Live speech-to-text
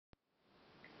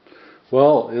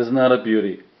Well, isn't that a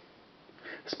beauty?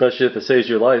 Especially if it saves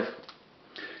your life.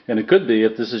 And it could be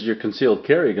if this is your concealed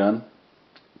carry gun.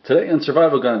 Today in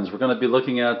Survival Guns, we're going to be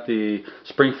looking at the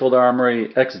Springfield Armory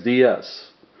XDS.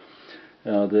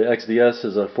 The XDS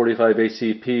is a 45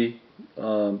 ACP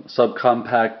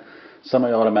subcompact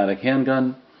semi-automatic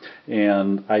handgun,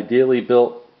 and ideally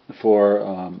built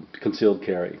for concealed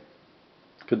carry.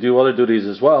 Could do other duties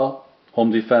as well,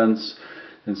 home defense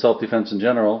and self-defense in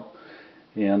general.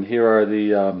 And here are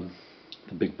the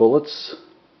big bullets,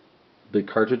 big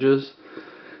cartridges.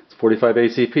 It's 45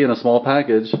 ACP in a small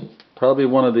package. Probably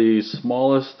one of the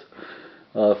smallest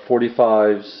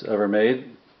 45s ever made.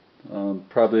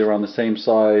 Probably around the same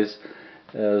size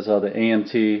as the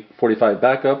AMT 45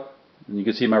 backup. And you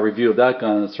can see my review of that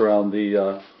gun. It's around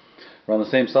the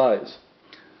same size.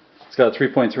 It's got a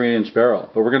 3.3-inch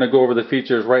barrel. But we're going to go over the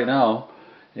features right now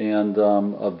and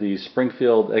of the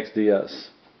Springfield XDS.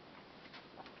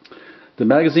 The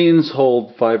magazines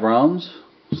hold 5 rounds,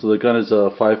 so the gun is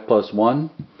a 5+1,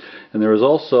 and there is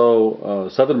also a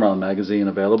 7-round magazine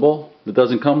available. It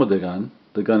doesn't come with the gun.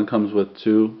 The gun comes with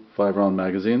 2 5-round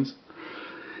magazines,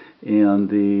 and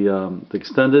the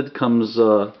extended comes.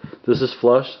 This is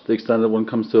flush. The extended one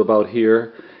comes to about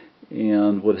here,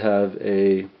 and would have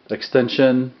a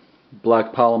extension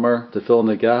black polymer to fill in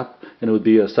the gap, and it would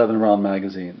be a 7-round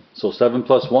magazine. So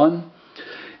 7+1,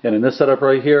 and in this setup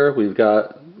right here, we've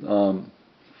got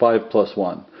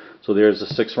 5+1. So there's the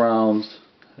 6 rounds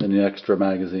and the extra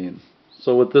magazine.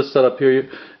 So with this setup here,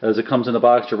 as it comes in the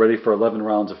box, you're ready for 11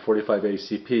 rounds of 45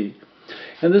 ACP.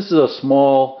 And this is a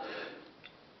small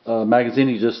magazine.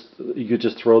 You could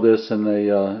just throw this in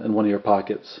one of your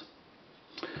pockets.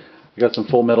 I got some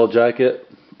full metal jacket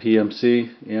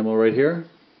PMC ammo right here.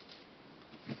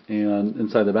 And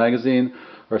inside the magazine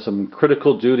are some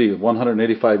critical duty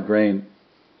 185 grain.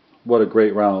 What a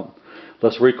great round.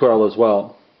 Less recoil as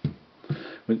well,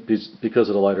 because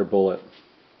of the lighter bullet.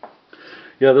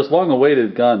 Yeah, this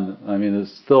long-awaited gun, I mean,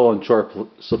 is still in short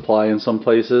supply in some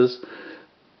places.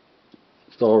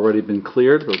 It's already been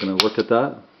cleared. We're going to look at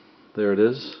that. There it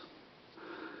is.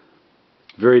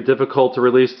 Very difficult to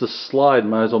release the slide.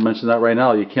 Might as well mention that right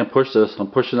now. You can't push this. I'm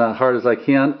pushing that hard as I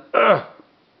can. Ugh!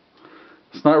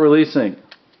 It's not releasing.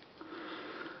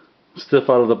 Stiff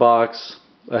out of the box.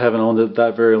 I haven't owned it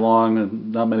that very long,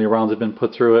 and not many rounds have been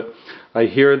put through it. I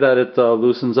hear that it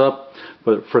loosens up,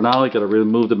 but for now, you got to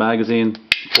remove the magazine,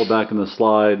 pull back in the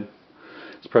slide.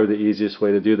 It's probably the easiest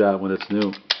way to do that when it's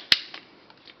new.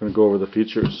 I'm going to go over the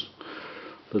features.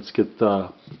 Let's get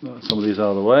some of these out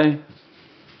of the way.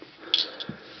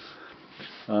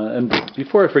 And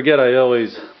before I forget, I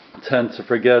always tend to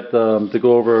forget to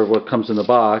go over what comes in the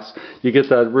box. You get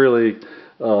that really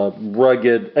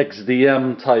rugged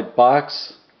XDM type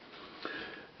box,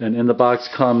 and in the box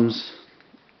comes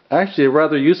actually a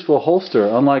rather useful holster.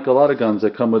 Unlike a lot of guns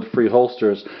that come with free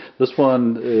holsters, this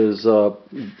one is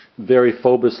very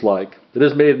Phobos-like. It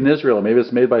is made in Israel. Maybe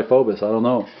it's made by Phobos, I don't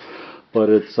know, but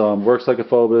it works like a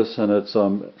Phobos, and it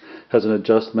has an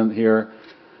adjustment here.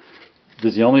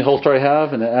 This is the only holster I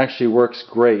have, and it actually works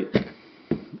great.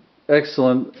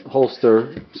 Excellent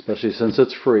holster, especially since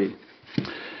it's free.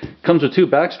 Comes with 2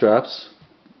 back straps.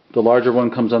 The larger one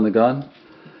comes on the gun,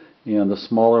 and the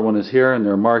smaller one is here, and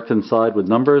they're marked inside with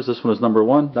numbers. This one is number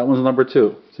 1, that one's number 2.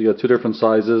 So you got 2 different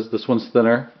sizes. This one's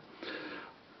thinner.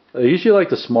 I usually like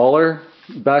the smaller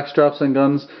back straps on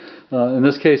guns. In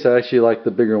this case, I actually like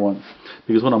the bigger one,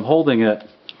 because when I'm holding it,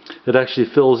 it actually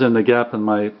fills in the gap in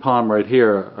my palm right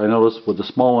here. I notice with the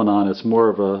small one on, it's more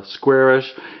of a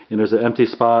squarish, and there's an empty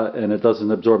spot, and it doesn't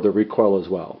absorb the recoil as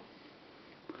well.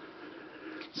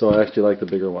 So I actually like the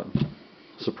bigger one.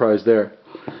 Surprise there.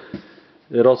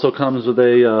 It also comes with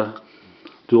a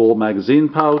dual magazine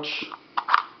pouch.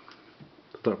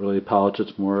 It's not really a pouch,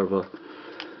 it's more of a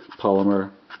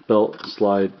polymer belt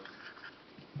slide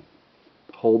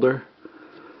holder.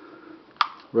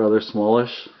 Rather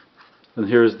smallish. And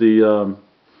here's the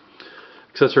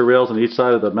accessory rails on each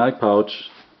side of the mag pouch.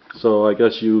 So I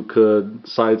guess you could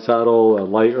side saddle a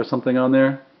light or something on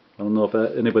there. I don't know if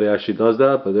anybody actually does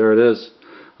that, but there it is.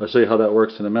 I'll show you how that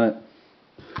works in a minute.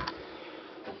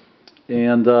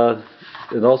 And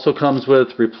it also comes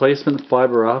with replacement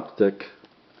fiber optic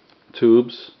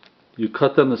tubes. You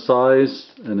cut them to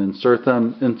size and insert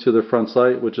them into the front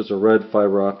sight, which is a red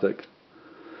fiber optic.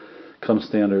 Comes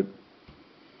standard.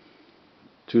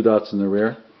 2 dots in the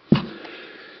rear.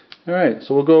 Alright,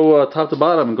 so we'll go top to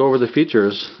bottom and go over the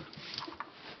features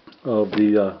of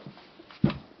the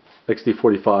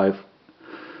XD45,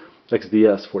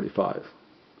 XDS 45.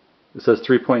 It says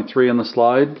 3.3 on the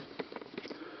slide.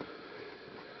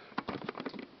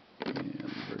 And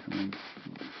we're going to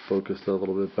focus that a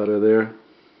little bit better there.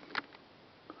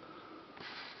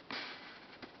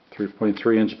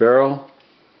 3.3-inch barrel.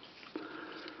 It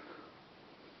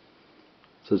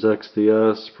says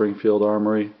XDS, Springfield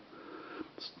Armory.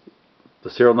 The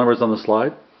serial number is on the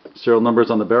slide. Serial number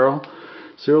is on the barrel.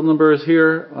 Serial number is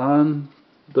here on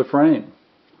the frame.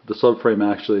 The subframe,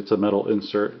 actually, it's a metal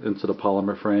insert into the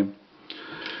polymer frame.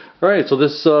 Alright, so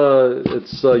this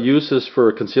its use is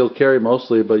for concealed carry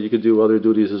mostly, but you could do other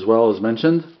duties as well, as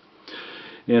mentioned.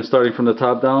 And starting from the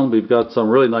top down, we've got some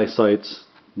really nice sights.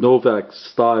 Novak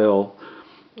style,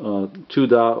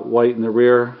 2-dot white in the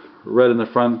rear, red in the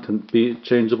front, can be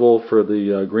changeable for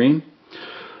the green.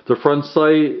 The front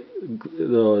sight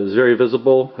is very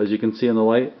visible, as you can see in the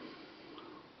light.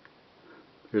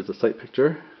 Here's the sight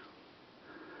picture.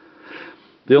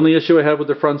 The only issue I have with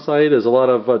the front sight is a lot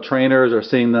of trainers are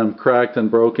seeing them cracked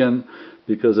and broken,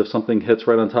 because if something hits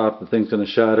right on top, the thing's going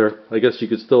to shatter. I guess you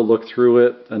could still look through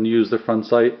it and use the front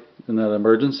sight in that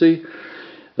emergency.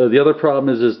 The other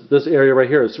problem is this area right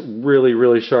here is really,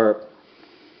 really sharp.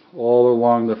 All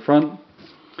along the front,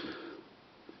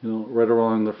 right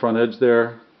along the front edge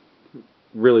there,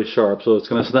 really sharp. So it's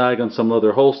going to snag on some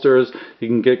other holsters. You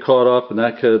can get caught up, and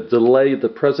that could delay the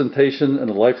presentation in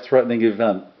a life-threatening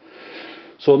event.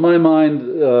 So in my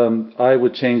mind, I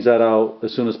would change that out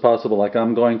as soon as possible, like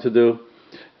I'm going to do.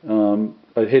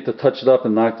 I'd hate to touch it up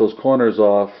and knock those corners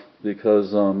off, because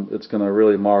it's going to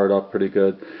really mar it up pretty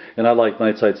good. And I like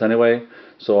night sights anyway,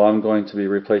 so I'm going to be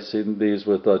replacing these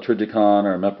with Trijicon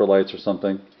or Mepra lights or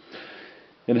something,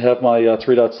 and have my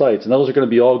 3-dot sights. And those are going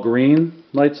to be all green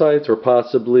night sights, or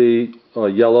possibly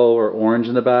yellow or orange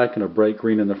in the back and a bright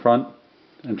green in the front.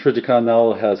 And Trijicon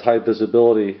now has high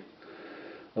visibility,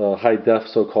 high def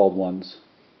so-called ones,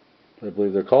 I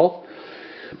believe they're called.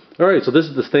 Alright, so this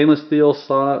is the stainless steel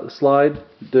slide.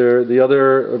 The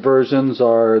other versions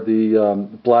are the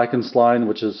blackened slide,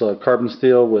 which is carbon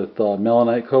steel with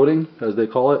melanite coating, as they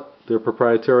call it. They're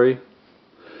proprietary.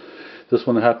 This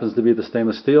one happens to be the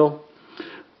stainless steel.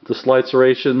 The slide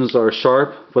serrations are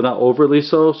sharp, but not overly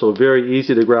so, so very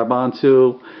easy to grab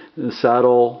onto. The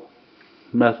saddle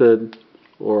method,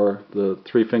 or the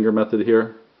 3-finger method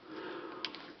here.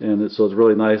 And so it's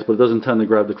really nice, but it doesn't tend to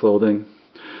grab the clothing.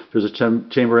 There's a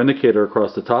chamber indicator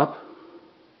across the top.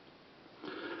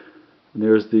 And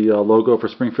there's the logo for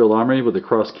Springfield Armory with the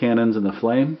cross cannons and the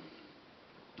flame.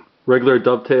 Regular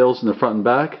dovetails in the front and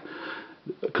back.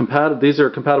 These are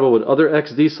compatible with other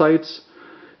XD sights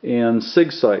and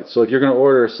SIG sights. So if you're going to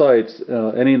order sights,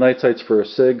 any night sights for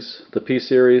SIGs, the P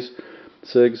series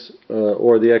SIGs,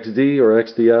 or the XD or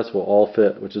XDS will all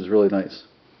fit, which is really nice.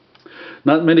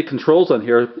 Not many controls on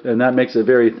here, and that makes it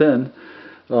very thin.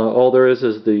 All there is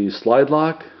the slide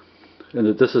lock and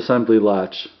the disassembly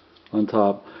latch on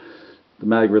top. The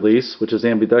mag release, which is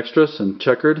ambidextrous and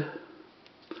checkered.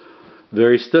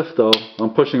 Very stiff though.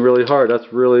 I'm pushing really hard.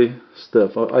 That's really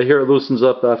stiff. I hear it loosens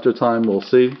up after time. We'll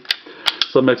see.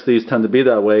 Some XDs tend to be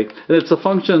that way. And it's a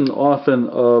function often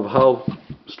of how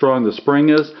strong the spring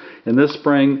is. And this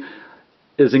spring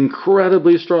is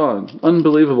incredibly strong.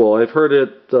 Unbelievable. I've heard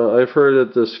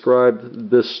it described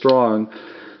this strong.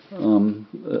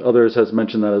 Others has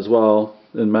mentioned that as well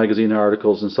in magazine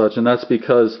articles and such, and that's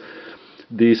because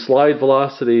the slide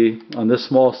velocity on this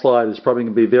small slide is probably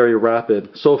going to be very rapid,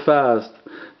 so fast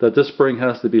that this spring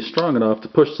has to be strong enough to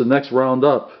push the next round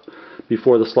up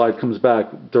before the slide comes back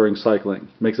during cycling.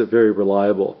 Makes it very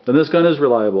reliable. And this gun is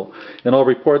reliable. In all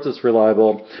reports it's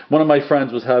reliable. One of my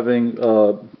friends was having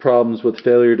problems with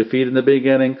failure to feed in the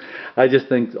beginning. I just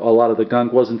think a lot of the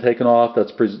gunk wasn't taken off.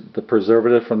 That's the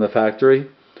preservative from the factory.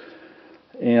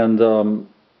 And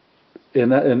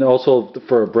also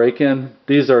for a break-in,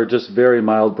 these are just very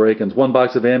mild break-ins. 1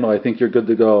 box of ammo, I think you're good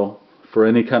to go for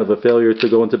any kind of a failure to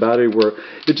go into battery where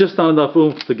it's just not enough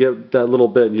oomph to get that little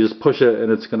bit, and you just push it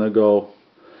and it's going to go.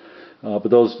 But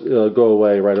those go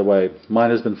away right away. Mine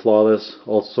has been flawless,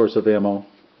 all sorts of ammo.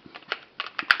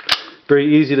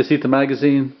 Very easy to seat the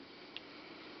magazine.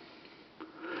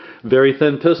 Very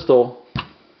thin pistol.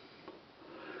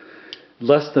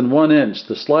 Less than 1 inch.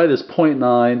 The slide is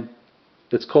 0.9.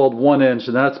 It's called 1 inch,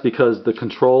 and that's because the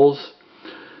controls,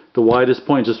 the widest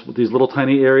point, just these little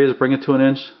tiny areas bring it to 1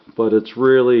 inch, but it's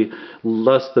really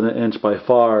less than 1 inch by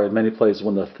far in many places.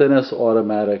 One of the thinnest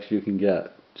automatics you can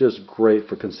get. Just great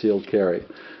for concealed carry.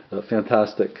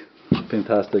 Fantastic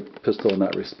pistol in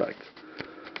that respect.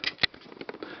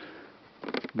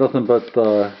 Nothing but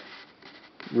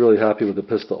really happy with the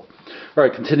pistol.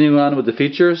 Alright, continuing on with the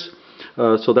features.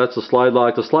 So that's the slide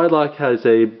lock. The slide lock has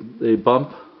a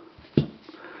bump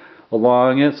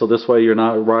along it, so this way you're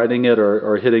not riding it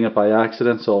or hitting it by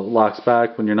accident, so it locks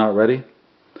back when you're not ready.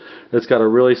 It's got a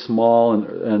really small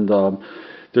and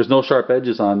there's no sharp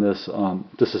edges on this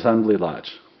disassembly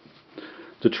latch.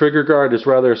 The trigger guard is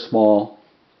rather small,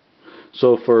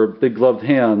 so for big gloved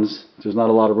hands, there's not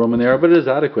a lot of room in there, but it is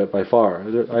adequate by far.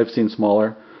 I've seen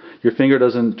smaller. Your finger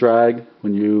doesn't drag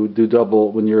when you do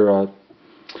when you're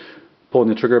pulling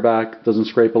the trigger back. It doesn't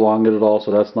scrape along it at all,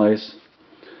 so that's nice.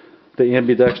 The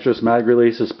ambidextrous mag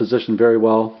release is positioned very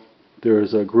well.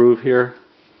 There's a groove here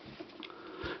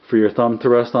for your thumb to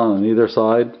rest on either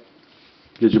side.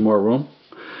 Gives you more room.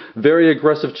 Very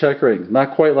aggressive checkering,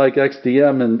 not quite like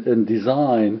XDM in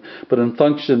design, but in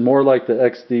function more like the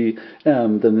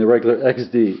XDM than the regular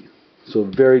XD. So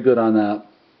very good on that.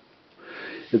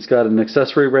 It's got an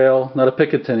accessory rail, not a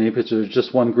Picatinny, because there's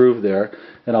just one groove there.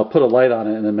 And I'll put a light on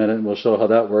it in a minute and we'll show how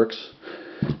that works.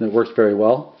 And it works very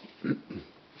well.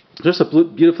 Just a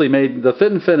beautifully made, the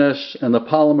fit and finish and the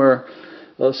polymer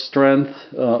strength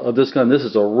of this gun. This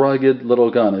is a rugged little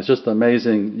gun. It's just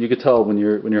amazing. You could tell when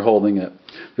you're holding it.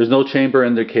 There's no chamber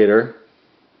indicator,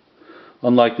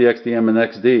 unlike the XDM and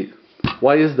XD.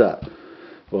 Why is that?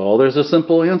 Well, there's a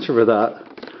simple answer for that,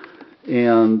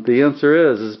 and the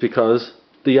answer is because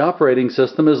the operating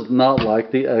system is not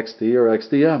like the XD or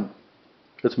XDM.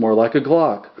 It's more like a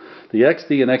Glock. The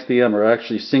XD and XDM are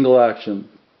actually single action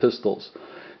pistols.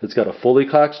 It's got a fully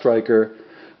cocked striker.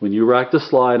 When you rack the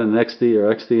slide on an XD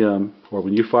or XDM, or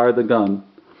when you fire the gun,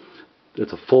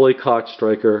 it's a fully cocked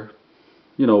striker,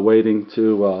 you know, waiting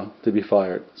to be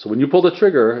fired. So when you pull the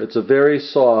trigger, it's a very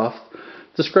soft,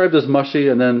 described as mushy,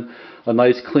 and then a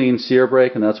nice clean sear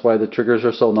break, and that's why the triggers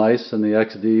are so nice in the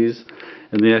XDs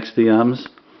and the XDMs.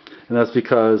 And that's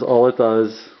because all it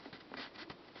does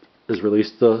is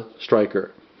release the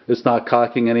striker. It's not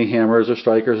cocking any hammers or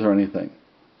strikers or anything.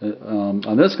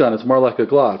 On this gun, it's more like a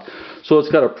Glock. So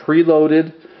it's got a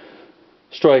preloaded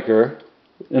striker.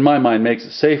 In my mind, makes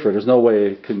it safer. There's no way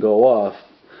it can go off.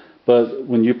 But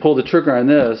when you pull the trigger on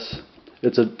this,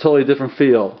 it's a totally different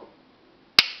feel.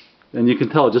 And you can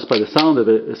tell just by the sound of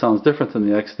it, it sounds different than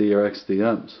the XD or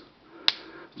XDMs.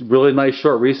 Really nice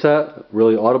short reset,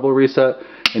 really audible reset,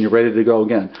 and you're ready to go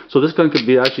again. So this gun could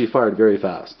be actually fired very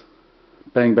fast.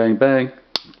 Bang, bang, bang,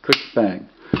 click, bang,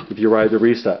 if you ride the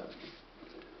reset.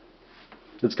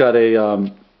 It's got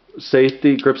a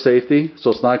grip safety, so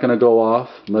it's not going to go off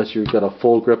unless you've got a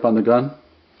full grip on the gun.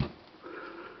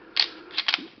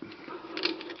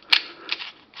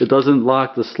 It doesn't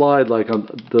lock the slide like on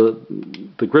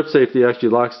the grip safety actually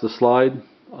locks the slide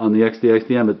on the XD,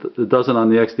 XDM. It doesn't on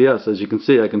the XDS. As you can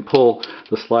see, I can pull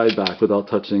the slide back without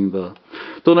touching the...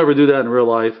 Don't ever do that in real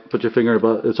life. Put your finger,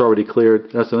 but it's already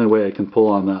cleared. That's the only way I can pull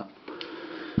on that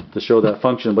to show that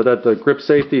function. But that the grip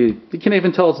safety, you can't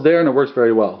even tell it's there, and it works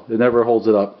very well. It never holds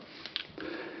it up.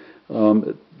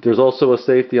 There's also a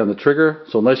safety on the trigger.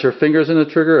 So unless your finger's in the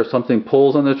trigger, if something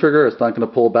pulls on the trigger, it's not going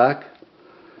to pull back,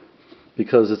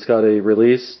 because it's got a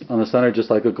release on the center just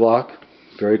like a Glock.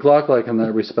 Very Glock-like in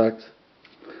that respect.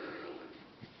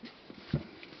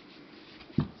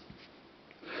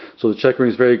 So the checkering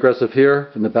is very aggressive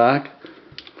here in the back.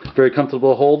 Very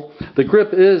comfortable to hold. The grip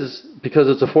is, because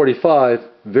it's a 45,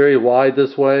 very wide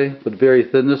this way, but very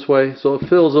thin this way. So it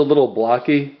feels a little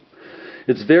blocky.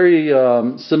 It's very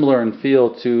similar in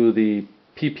feel to the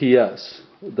PPS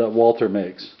that Walter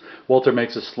makes. Walter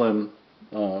makes a slim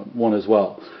one as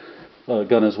well.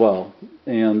 Gun as well,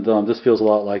 and this feels a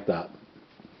lot like that.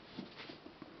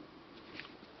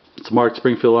 It's marked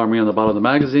Springfield Army on the bottom of the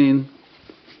magazine.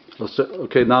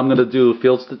 Okay, now I'm going to do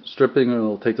field stripping, and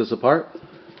we'll take this apart.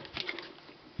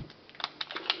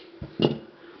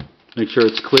 Make sure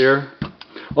it's clear.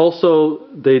 Also,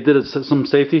 they did some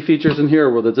safety features in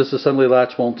here where the disassembly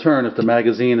latch won't turn if the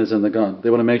magazine is in the gun. They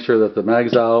want to make sure that the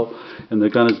mag's out and the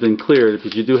gun has been cleared,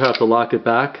 because you do have to lock it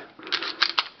back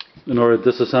in order to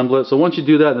disassemble it. So once you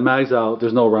do that and the mag's out,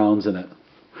 there's no rounds in it.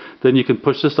 Then you can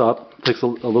push this up. It takes a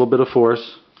little bit of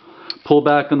force. Pull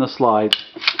back on the slide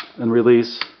and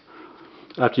release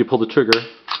after you pull the trigger,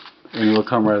 and it'll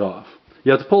come right off.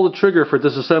 You have to pull the trigger for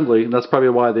disassembly, and that's probably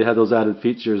why they had those added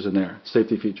features in there,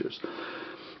 safety features.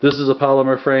 This is a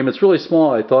polymer frame. It's really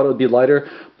small. I thought it would be lighter,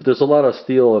 but there's a lot of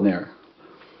steel in there.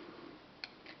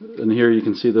 And here you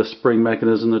can see the spring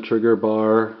mechanism, the trigger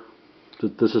bar, the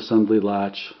disassembly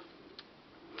latch.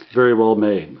 Very well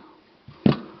made.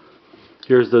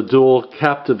 Here's the dual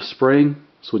captive spring.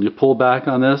 So when you pull back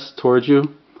on this towards you,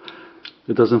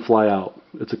 it doesn't fly out.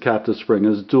 It's a captive spring.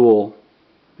 It's dual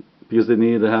because they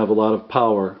need to have a lot of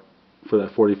power for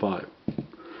that 45.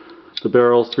 The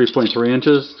barrel's 3.3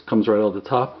 inches. Comes right out the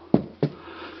top. You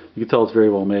can tell it's very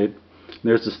well made. And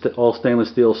there's the all stainless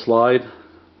steel slide,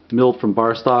 milled from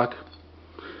bar stock.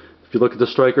 If you look at the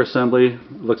striker assembly,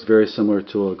 it looks very similar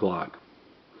to a Glock.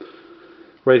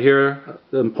 Right here,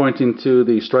 I'm pointing to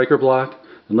the striker block.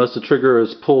 Unless the trigger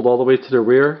is pulled all the way to the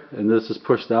rear and this is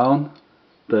pushed down,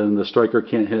 then the striker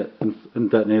can't hit and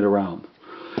detonate a round.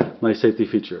 Nice safety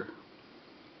feature.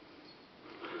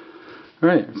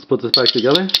 Alright, let's put this back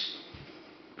together.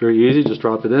 Very easy, just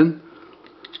drop it in.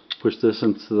 Push this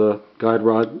into the guide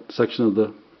rod section of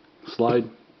the slide,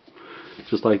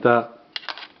 just like that.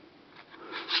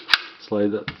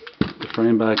 Slide the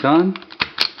frame back on,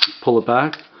 pull it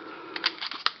back.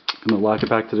 I'm going to lock it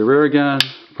back to the rear again,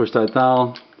 push that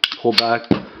down, pull back.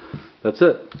 That's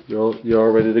it. You're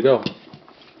all ready to go.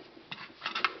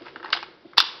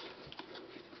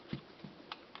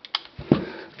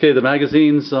 Okay, the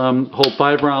magazines hold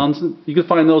 5 rounds. You can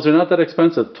find those, they're not that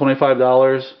expensive,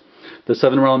 $25. The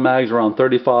 7-round mags are around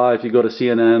 $35. If you go to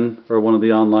CNN or one of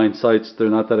the online sites,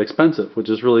 they're not that expensive, which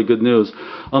is really good news.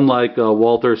 Unlike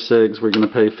Walther, SIGs, we're going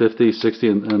to pay $50,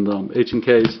 $60, and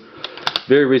H&Ks,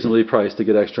 very reasonably priced to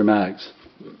get extra mags.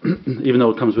 Even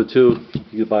though it comes with 2,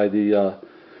 you can buy the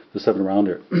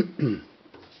 7-rounder.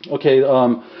 Okay,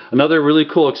 another really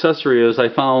cool accessory is I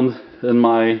found in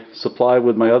my supply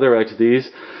with my other XDs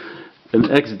an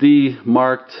XD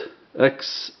marked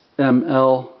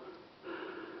XML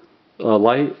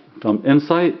light from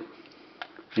Insight.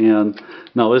 And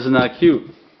now isn't that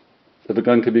cute? If a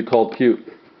gun could be called cute.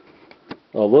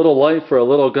 A little light for a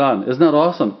little gun. Isn't that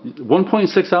awesome?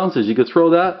 1.6 ounces. You could throw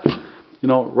that,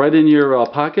 right in your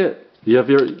pocket. You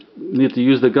need to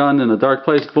use the gun in a dark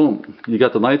place. Boom. You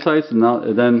got the night sights, and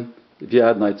then if you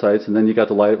add night sights, and then you got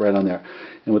the light right on there.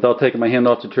 And without taking my hand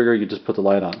off the trigger, you just put the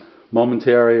light on.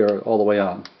 Momentary or all the way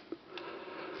on.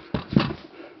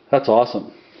 That's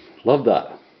awesome. Love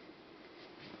that.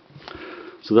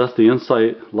 So that's the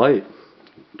Insight light.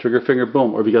 Trigger finger,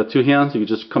 boom. Or if you got 2 hands, you can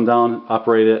just come down,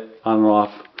 operate it on and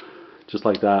off, just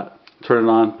like that. Turn it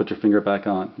on, put your finger back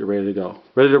on. You're ready to go.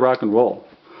 Ready to rock and roll.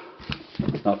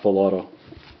 Not full auto.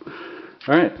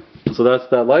 Alright, so that's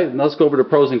that light. And let's go over to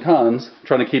pros and cons. I'm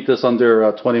trying to keep this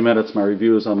under 20 minutes. My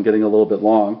reviews, I'm getting a little bit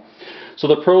long. So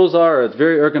the pros are, it's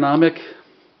very ergonomic,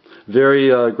 very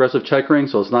aggressive checkering,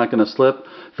 so it's not going to slip,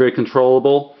 very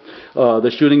controllable.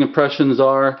 The shooting impressions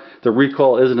are, the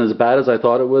recoil isn't as bad as I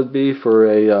thought it would be for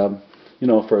a,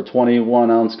 for a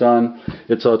 21-ounce gun.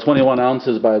 It's 21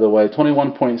 ounces, by the way,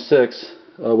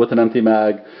 21.6 with an empty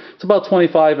mag. It's about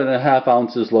 25.5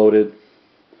 ounces loaded,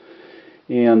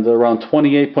 and around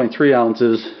 28.3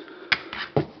 ounces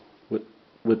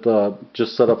with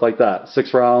just set up like that.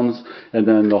 6 rounds, and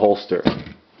then the holster.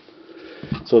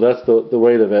 So that's the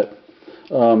weight of it.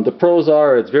 The pros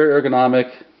are, it's very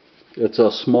ergonomic. It's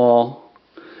small,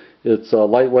 it's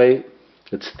lightweight,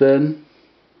 it's thin,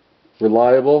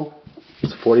 reliable,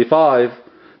 it's 45,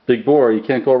 big bore, you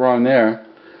can't go wrong there.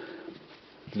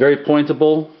 It's very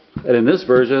pointable, and in this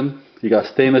version, you got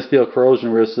stainless steel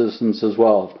corrosion resistance as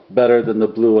well, better than the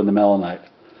blue and the melanite.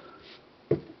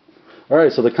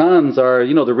 Alright, so the cons are,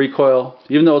 the recoil,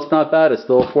 even though it's not bad, it's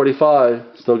still 45,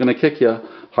 still going to kick you,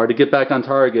 hard to get back on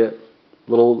target,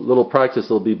 little practice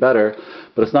will be better,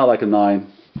 but it's not like a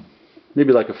 9.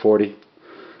 Maybe like a 40.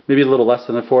 Maybe a little less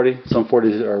than a 40. Some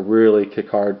 40s are really kick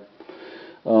hard.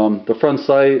 The front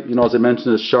sight, as I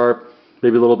mentioned, is sharp.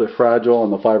 Maybe a little bit fragile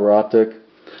on the fiber optic.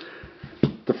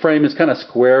 The frame is kind of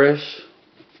squarish.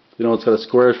 It's got a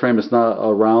squarish frame. It's not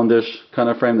a roundish kind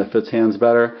of frame that fits hands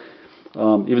better.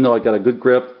 Even though I got a good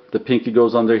grip, the pinky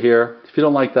goes under here. If you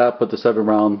don't like that, put the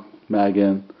 7-round mag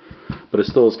in. But it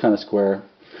still is kind of square.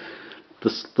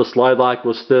 The slide lock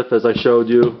was stiff, as I showed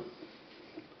you.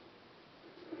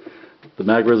 The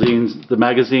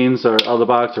magazines are out of the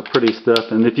box are pretty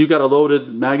stiff, and if you got a loaded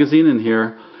magazine in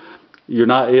here, you're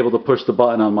not able to push the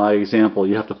button on my example.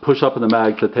 You have to push up in the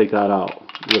mag to take that out.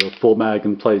 With a full mag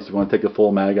in place, you want to take the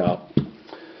full mag out.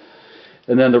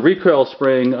 And then the recoil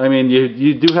spring,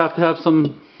 you do have to have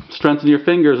some strength in your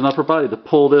fingers and upper body to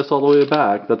pull this all the way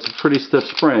back. That's a pretty stiff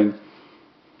spring.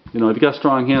 If you got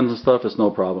strong hands and stuff, it's no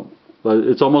problem. But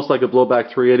it's almost like a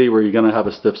blowback 380 where you're going to have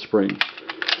a stiff spring.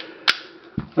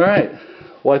 Alright,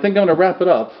 well I think I'm going to wrap it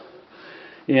up.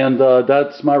 And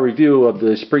that's my review of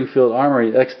the Springfield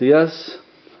Armory XDS.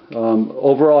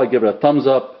 Overall, I give it a thumbs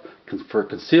up for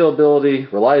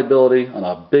concealability, reliability on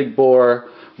a big bore,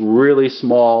 really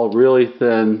small, really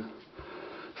thin,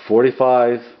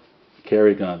 45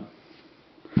 carry gun.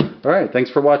 Alright,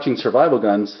 thanks for watching Survival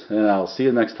Guns, and I'll see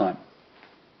you next time.